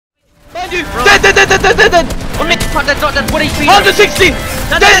you. Dead. On me. Dead. What HP? 160.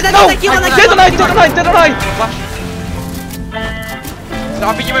 Dead. No. Dead on eye.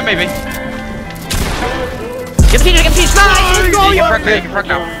 I'll beat you in, maybe. Get the nice! You can frag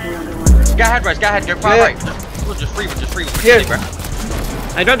now. Get ahead, Waiz, get ahead, go far right. Just free one. Here.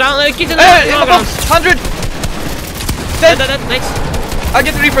 I drop down, keep the in the box, 100! Dead! Nice. I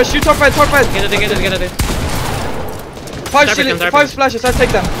get the refresh, you top right. Get it. 5 splashes, I take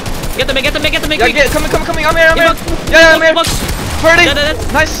them. Get them, Yeah, coming, I'm here. Yeah, I'm here. 30!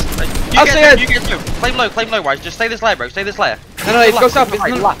 Nice! I'll stay ahead. You get two. Claim low, Waiz, just stay this layer, bro, stay this layer. No, it goes up. I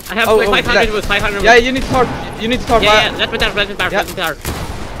have 500 with 500. Yeah, you need to tarp. Yeah, let me tarp.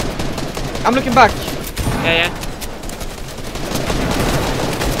 I'm looking back. Yeah.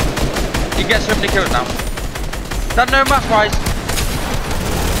 You get so many kills now. Done no match, Waiz.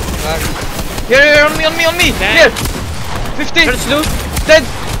 Here, on me. Yeah. Here. 50. Slew. Dead.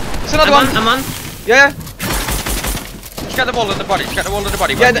 It's another one. I'm on. Yeah. Just get the wall in the body.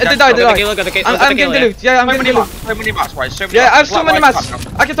 Yeah, they died. I'm getting the loot. Yeah, I'm getting the loot. So many mats, Waiz. Yeah, I have so many mats.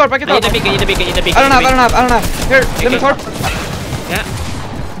 I can tarp. I need the beacon. I don't have. Here, let me tarp. Yeah.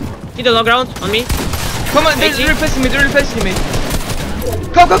 Hit the low ground on me. Come on, they're replacing me.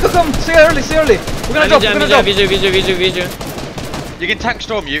 Come. Stay early. We're gonna drop. Visu. You can tank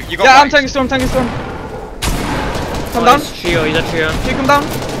storm you. You got. Yeah, I'm tanking storm. Come down. He's a trio. Can you come down?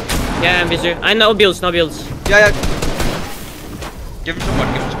 Yeah, I'm Visu. I know builds. Yeah. Give him some wood.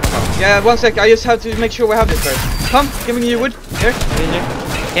 Yeah, 1 sec. I just have to make sure we have this first. Come, giving you wood. Here.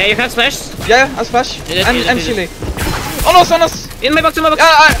 Yeah, you have splash. Yeah, I splash. And chili. On us. In my box.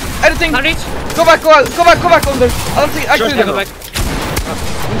 Editing. Go back, Ovlder. I don't think I can go back.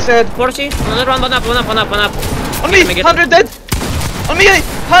 Instead. 40. Another one up. On me, 100 dead. On me,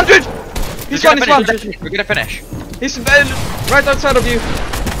 100. He's gone. We're gonna finish. He's right outside of you.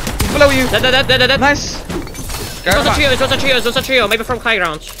 He's below you. Dead. Nice. It's also a trio. Maybe from high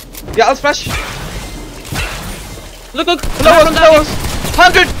ground. Yeah, I'll splash. Look. Below us.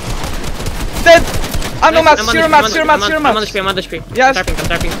 100. Dead. I'm no mats. Zero mats. I'm on the HP. Yes. I'm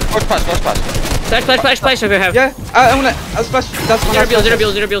tarping. Force pass. Splash if you have. Yeah, I'll splash. That's Zero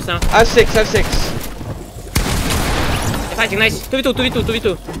bills now. I have 6. Fighting, nice.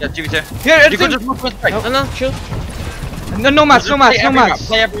 2v2. Yeah, GV2. Here, you can just move straight. No, chill. No mats.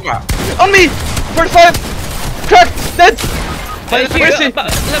 Play every map. On me! 45! Crack! Dead! Where is he?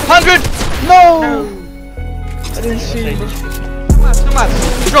 100! No! I didn't see. No mats.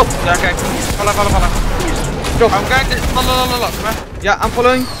 Drop. Yeah, okay. Follow. Drop. I'm going to... Look, come here. Yeah, I'm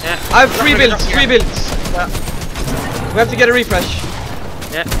following. Yeah. I have 3 builds. Yeah. We have to get a refresh.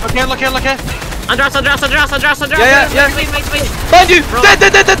 Yeah. Look here. Andras. Yeah. Wait. Find you!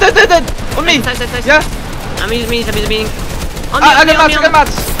 Dead! On me! Nice. Yeah? I'm meaning. I got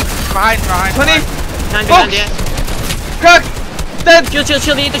mats. Behind. 20. Behind, yeah. Crack! Dead!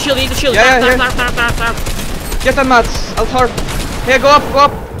 Shield, need the shield. Yeah, Tarp. Get that mats. I'll tarp. Here, go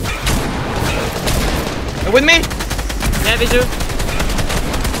up. With me? Yeah, Visu.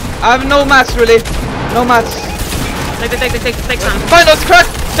 I have no mats really. No mats. Take some. Find us, crack!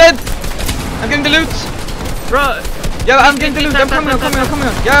 Dead! I'm getting the loot. Bro. Yeah, I'm getting the loot. I'm coming on.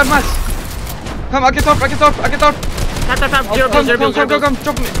 Yeah, I have mats. Come, I can tarp. Tarp. Zero bills. Come.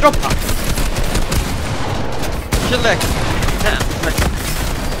 Drop. Chill leg. Yeah.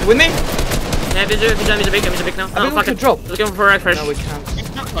 With me? Yeah, Visu, I'm big now. I think we can drop. Looking for refresh. No, we can't. You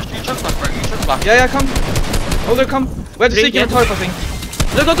chunk flash. Yeah, come. Ovlder, come. We have to seek your tarp, I think.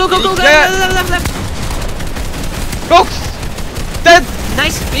 Go. Yeah. Left. Rocks! Dead!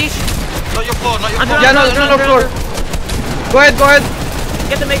 Nice, finish. Not your floor. Yeah, no floor. Go ahead.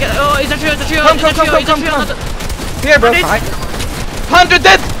 Get to make it. Oh, it's a trio. Come. Here, bro. 100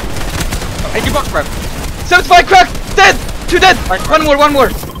 dead! 80 bucks, bro. 75 crack! Dead! 2 dead! Nice. One more.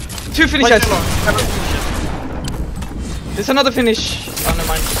 2 finishes. There's another finish. Oh, never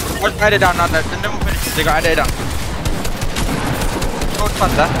mind. What's added down now? Then we'll finish. They got added down. Go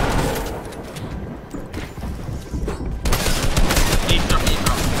fun that.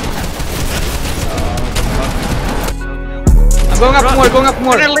 I'm going up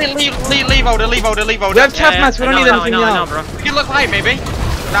more. Leave Ovlder. We have chat mats, we don't need anything now. Bro. We can look high, maybe.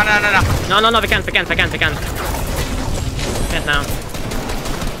 No. No, we can't. Can't now.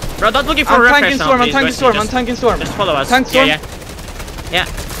 Bro, not looking for I'm refresh now. I'm tanking storm. Just follow us. Tank storm. Yeah.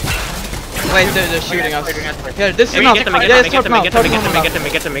 Wait, they're shooting us. Here, this is enough. Get them.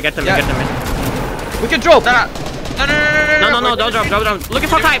 We can drop. No, don't drop. Looking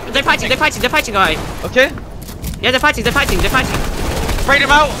for type. They're fighting, guy. Okay. Yeah, they're fighting. Sprayed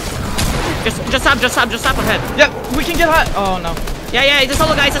him out. Just up ahead. Yeah, we can get high. Oh no. Yeah, it's a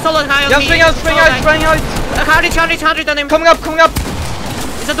solo guy, it's a solo guy on Yeah, me. spring out. 100 on him. Coming up.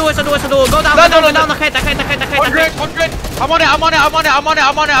 It's a duo. Go down. Ahead. I'm on it. I'm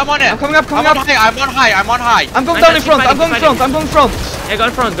coming up. I'm on high. I'm going down in front. I'm going front. Yeah, go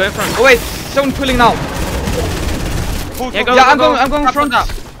in front. Oh wait, someone pulling now. Yeah, go. Yeah, I'm going front.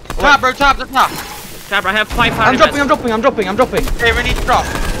 Tap, bro, tap. Crap, I have 5 I'm dropping. Okay, we need to drop.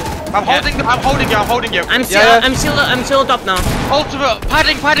 I'm holding you. I'm still top now. Ultimate,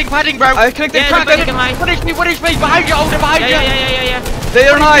 padding, bro. I connected. Yeah, high. Finish me, behind you, Ovlder, behind you. Yeah. They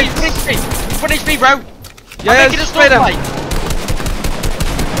are nice. Finish me, bro. Yeah, I'm making a spray stop them. fight.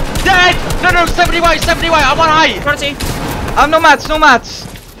 Dead! No, 70 white, I'm on high. 40. I'm no mats. I got mats.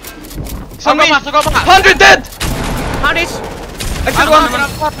 100 dead. 100. I killed one.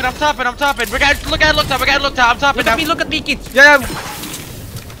 I'm tapping. We're getting looked at, I'm tapping now. Look at me, kid. Yeah.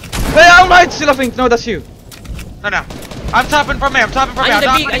 Hey, I'm right still, I think. No, that's you. No. I'm tapping from me. I need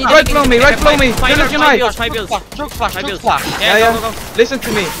a big. Right below me. They look unite. 5 bills. Choke splash. Yeah, go. Listen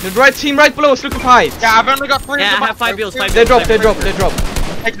to me. The right team right below us, look at height. Yeah, I've only got 3 Yeah, I have 5 bills. They drop. Take them.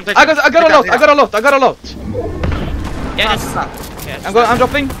 I got a lot. Yeah, that's. I'm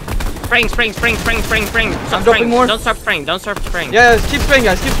dropping. Spring. I'm dropping more. Don't stop spraying. Yeah, keep spraying,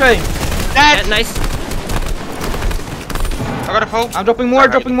 guys. Keep spraying. Yeah, nice. I got a full. I'm dropping more.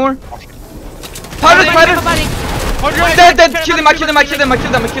 Spider. Dead. Kill him. I killed him. Nice.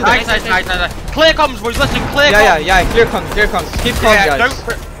 Clear comms, boys. Listen, clear comms. Yeah. Clear comes. Keep calm, guys.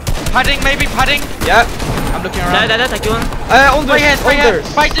 Padding. Yeah. I'm looking around. I kill one. Ovlder.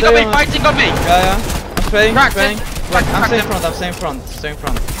 Fighting on me. Yeah. I'm spraying. Crack, Wait, I'm staying front.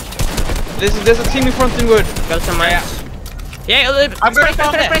 There's a team in front in wood. Got some mines. Yeah, I'm gonna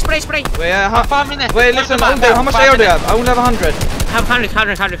farm spray. Wait, I'm farming this. Wait, listen, Ovlder, how much AR do you have? I only have 100. I have 100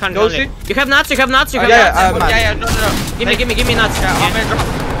 Ghosty? only. You have nuts. Yeah, nuts. No. Give me nuts. I'm gonna drop.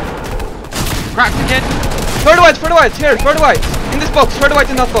 Crack the kid. Further white, here, further white. In this box, further white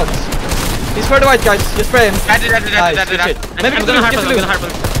in that box. He's further white, guys. Just spray him. Dead. Nice, good shit. Maybe I'm gonna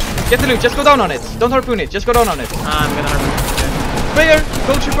harpoon. Get the loot, just go down on it. Don't harpoon it, just go down on it. I'm gonna harpoon. Sprayer,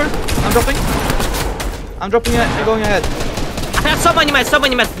 go trooper. I'm dropping it, you're going ahead. I have so many mats.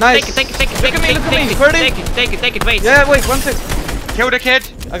 Nice. Take it. Look at me, 30. Take it, wait. Yeah, wait, 1 sec. Kill the kid.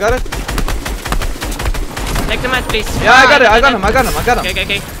 I got it. Take the mat, please. Yeah, I got him.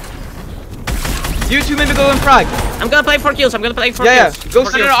 Okay. You two maybe go and frag. I'm gonna play 4 kills. Yeah, Go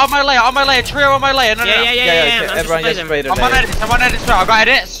go No, on my layer. Trio on my layer. No. Yeah. Everyone just sprayed it. I'm on edits. I got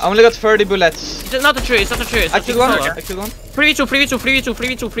edits. I only got 30 bullets. It's not a tree. I killed one.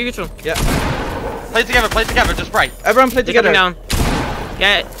 3v2. Yeah. Play together. Just spray. Everyone play They're coming together. down.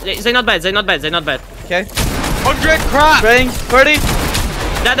 Yeah, they're not bad. Okay. 100 crap. Spraying. 30. Take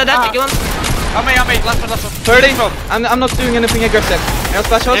one. On me. Last one. 30. I'm not doing anything aggressive. Air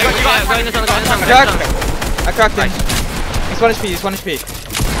splash out. Yeah, go in the sun. I cracked him. He's 1 HP.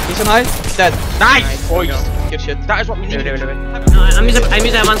 He's on high. Dead. Nice. Boys. Good shit. That is what we need. No, I'm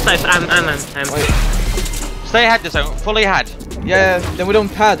using one slice. I'm. Wait. Stay ahead this time. Fully ahead. Yeah, then we don't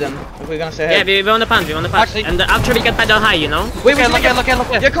pad them. If we're gonna say Yeah, ahead. we want to pad. Actually- And after we get pad down high, you know. Wait, Look look at.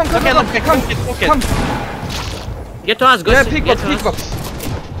 Yeah, come. Get to us, go. Yeah, peek box.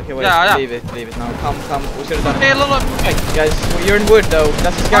 Okay, wait, Yeah. leave it now. Come. We should have done Hey, it. look. Hey, Guys, you're in wood though.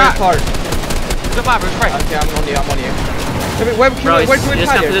 That's the scary Ah. part. good man, bro. Spray. Okay, I'm on you. Where can Bro, we just pad come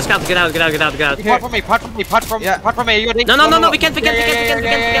to here? this cap. Get out. Okay. Part from me. Yeah. Part from me. You ready? No, we can't.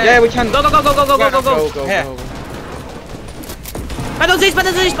 Yeah, we can. Go. Go. Here. Pad on this. No.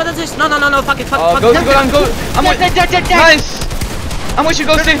 Fuck it. Go down. I'm with. Nice. I'm with you,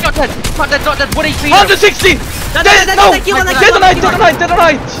 Ghosty. Not dead. What is he? 160. No, Dead. No. kill one, Dead on height.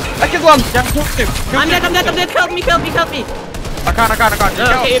 I killed one. I'm dead. Help me. I can't.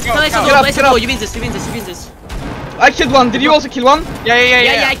 Okay, if place Get up. you win this. I killed one. Did you also kill one?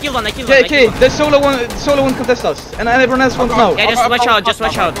 Yeah, I killed one. Okay. The solo one contest us, and everyone else wants now. Yeah, just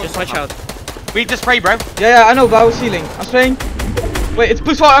watch out. We just spray, bro. Yeah, I know, but I was healing. I'm spraying. Wait, it's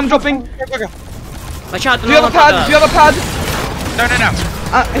push far. I'm dropping. Watch out. Do you have a pad? No.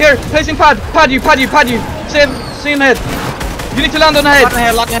 Here, placing pad. Pad you. Stay in the head. You need to land on the head.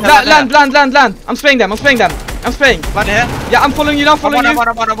 Land. I'm spraying them. I'm spraying. Land here. Yeah, I'm following you now. I'm on. Go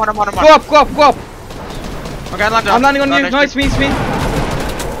up. Okay, land I'm landing on you. No, it's me.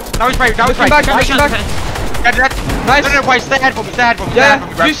 Now we spray. Pushing back. Dead. Nice. No, wait, stay ahead for me.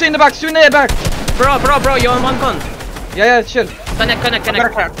 Yeah, you stay in the back. Bro, you're on one con. Yeah, chill. Connect.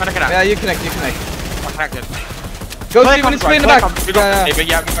 Yeah, you connect. Connected. Go see when it's spray in the back. Yeah. We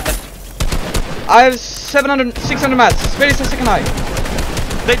got it. I have 600 mats. Spray is the second high.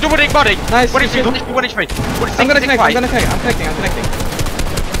 Double dig body. Nice. One HP, one HP. I'm gonna connect. I'm connecting.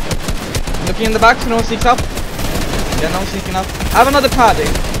 Looking in the back so no one sneaks up. Yeah, no one sneaking up. I have another pad.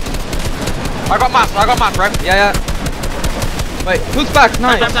 I got mass, bro. Yeah. Wait, who's back?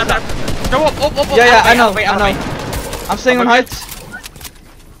 Nice. Go up. Yeah, I know. I'm staying on height.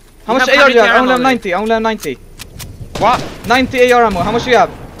 How much AR do you have? I only have 90. What? 90 AR ammo. How much do you have?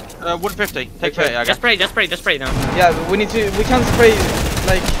 150. Take Okay. 30, I guess. Just spray now. Yeah, we can't spray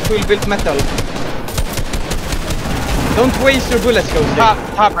like full built metal. Don't waste your bullets, Ghosty.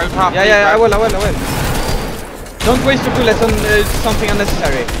 Top, bro, top. Yeah, I will. Don't waste your bullets on something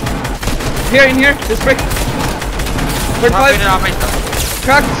unnecessary. Here, this brick. 45.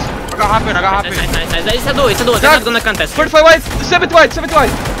 Cracked. I got half in. Nice. It's a duo. They're not gonna contest. 45 white. 70 white.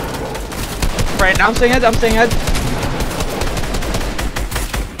 Right now. I'm staying head.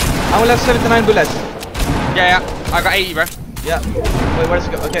 I will have 79 bullets. Yeah. I got 80, bro. Yeah. Wait, where does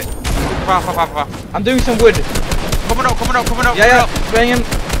it go? Okay. Far. I'm doing some wood. Coming up. Yeah. Spraying him.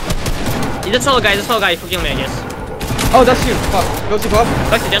 He's a solo guy for killing me, I guess. Oh, that's you. Fuck. Ghosty, pop.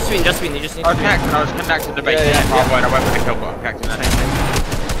 Ghosty, just win. You just need to win. I was connected to the base. Yeah. I went for the kill, but I'm connected now.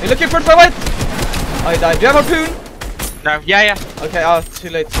 You looking for 45 white? Oh, he died. Do you have a harpoon? No. Yeah. Okay. Too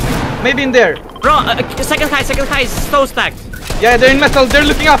late. Maybe in there. Bro, second high is so stacked. Yeah, they're in metal. They're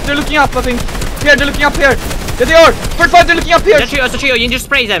looking up. I think. Here, they're looking up here. There they are. 45, they're looking up here. That's trio. You just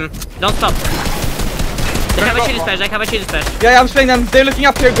spray them. Don't stop. They have a shield splash. Yeah, I'm spraying them. They're looking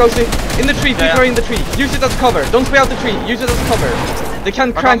up here, Ghosty. In the tree. People are in the tree. Use it as cover. Don't spray out the tree. Use it as cover. They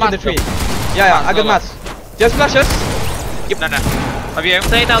can't crank in the tree. Yeah, I got mats. Do you have splashes? Yep. No. Have you?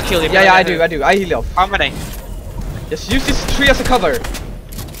 Say it, I'll kill you. Yeah, I do. I heal off. How many? Just use this tree as a cover.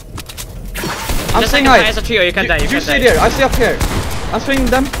 I'm Just staying high. high. As a trio, you can die. You stay there. I stay up here. I'm swinging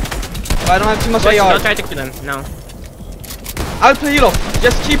them. But I don't have too much AR. Don't try to kill them. No. I'll play heal off.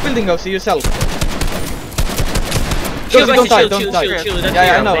 Just keep building, Ghosty, yourself. Chill, Don't die.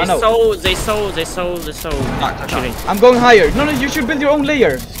 Yeah, I know. They so chilling. I'm going higher. No, you should build your own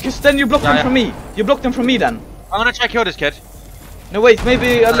layer. Because then you block them from me. You block them from me then. I'm gonna try to kill this kid. No, wait,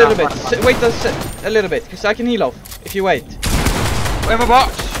 maybe a little bit. Wait a little bit, because I can heal off if you wait. Where's my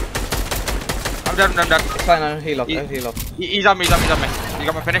box? I'm done. It's fine, I'll heal off. He's on me. He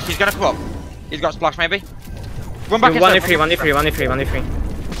got my finish. He's gonna come up. He's got splash maybe. Run back One free.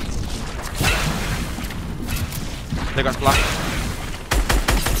 They got splash.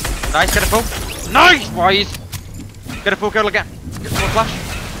 Nice, get a full. Nice, Waiz. Get a full kill again. Get some more flash.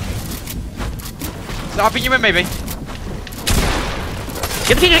 So I think you in maybe.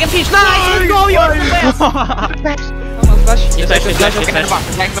 Get the finish. Nice, let's go, you're the best.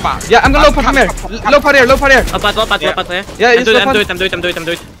 Yeah, I'm gonna low pad from here. Low pad here. Low pad. Yeah, I'm doing it.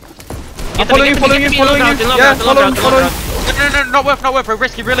 I'm following you. Yeah, follow. No, not worth, bro.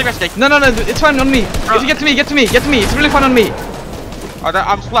 Risky, really risky. No, it's fine on me. If you get to me. It's really fun on me.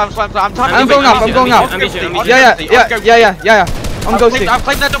 I'm split. I'm going up. Yeah. I'm ghosting. I'm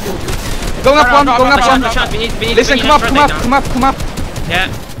playing that double. Going up one. Listen, come up. Yeah.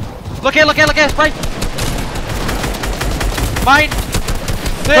 Look here, spray. Mine.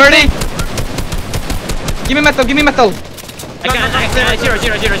 30. Give me metal. I got zero.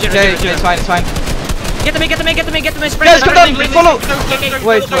 Okay, it's fine. Get to me, spray. Guys, come down, follow.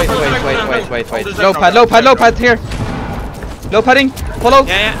 Wait. Low pad here. Low padding, follow.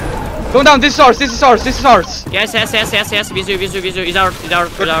 Yeah. Going down, this is ours. Yes. Vizu. Is our.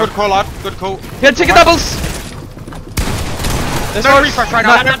 Good call, lad. Good call. Here, chicken doubles. There's no refresh right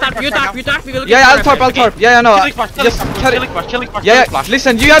now. You talk. Yeah, I'll tarp. Yeah, no. Just chilling flash. Yeah.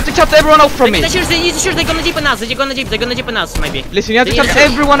 Listen, you have to cut everyone off from me. They're gonna jeep on us, maybe. Listen, you have to cut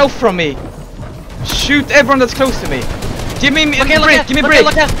everyone off from me. Shoot everyone that's close to me. Give me break.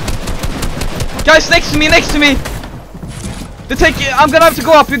 Guys, next to me. I'm gonna have to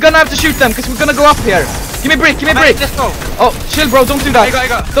go up. You're gonna have to shoot them, because we're gonna go up here. Give me break. Let's go. Oh, chill, bro. Don't do that. I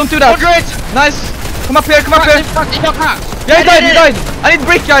got. Don't do that. 100. Nice. Come up here. Yeah, he died. I need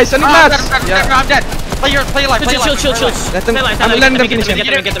break, guys. I need mats. Yeah. I'm dead. Play your life. Chill. Let them finish him.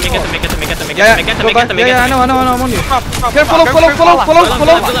 Get them. Yeah, I know. I'm on you. Here, follow.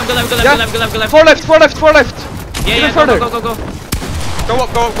 Yeah. Four left. Yeah, Even further. Go. Go up.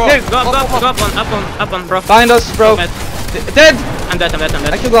 Here. Go up one, bro. Behind us, bro. Dead. I'm dead.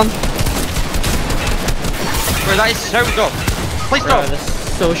 I killed one. Bro, that is so good. Please Bro, stop.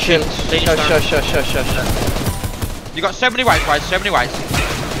 that's so shit. Shush. You got so many whites.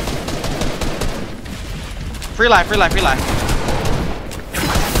 Free life.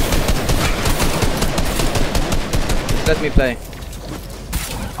 Let me play.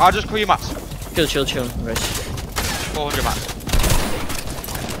 I'll just call you mats. Chill. Rest. 400 mats.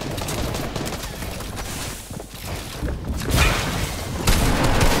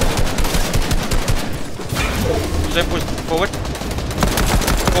 Zone push forward.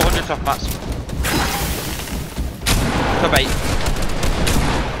 400 soft mats. Top 8.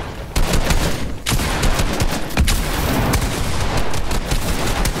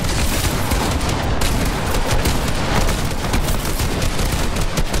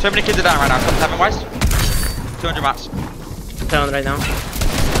 So many kids are down right now. Top 7 Waiz. 200 mats. Down right now.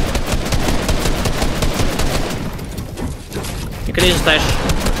 You can use a stash.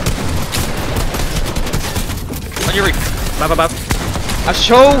 On your reef. Above. A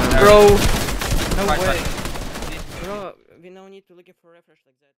show, bro. No Right, way. right. Bro, we now need to look for refresh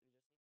like that.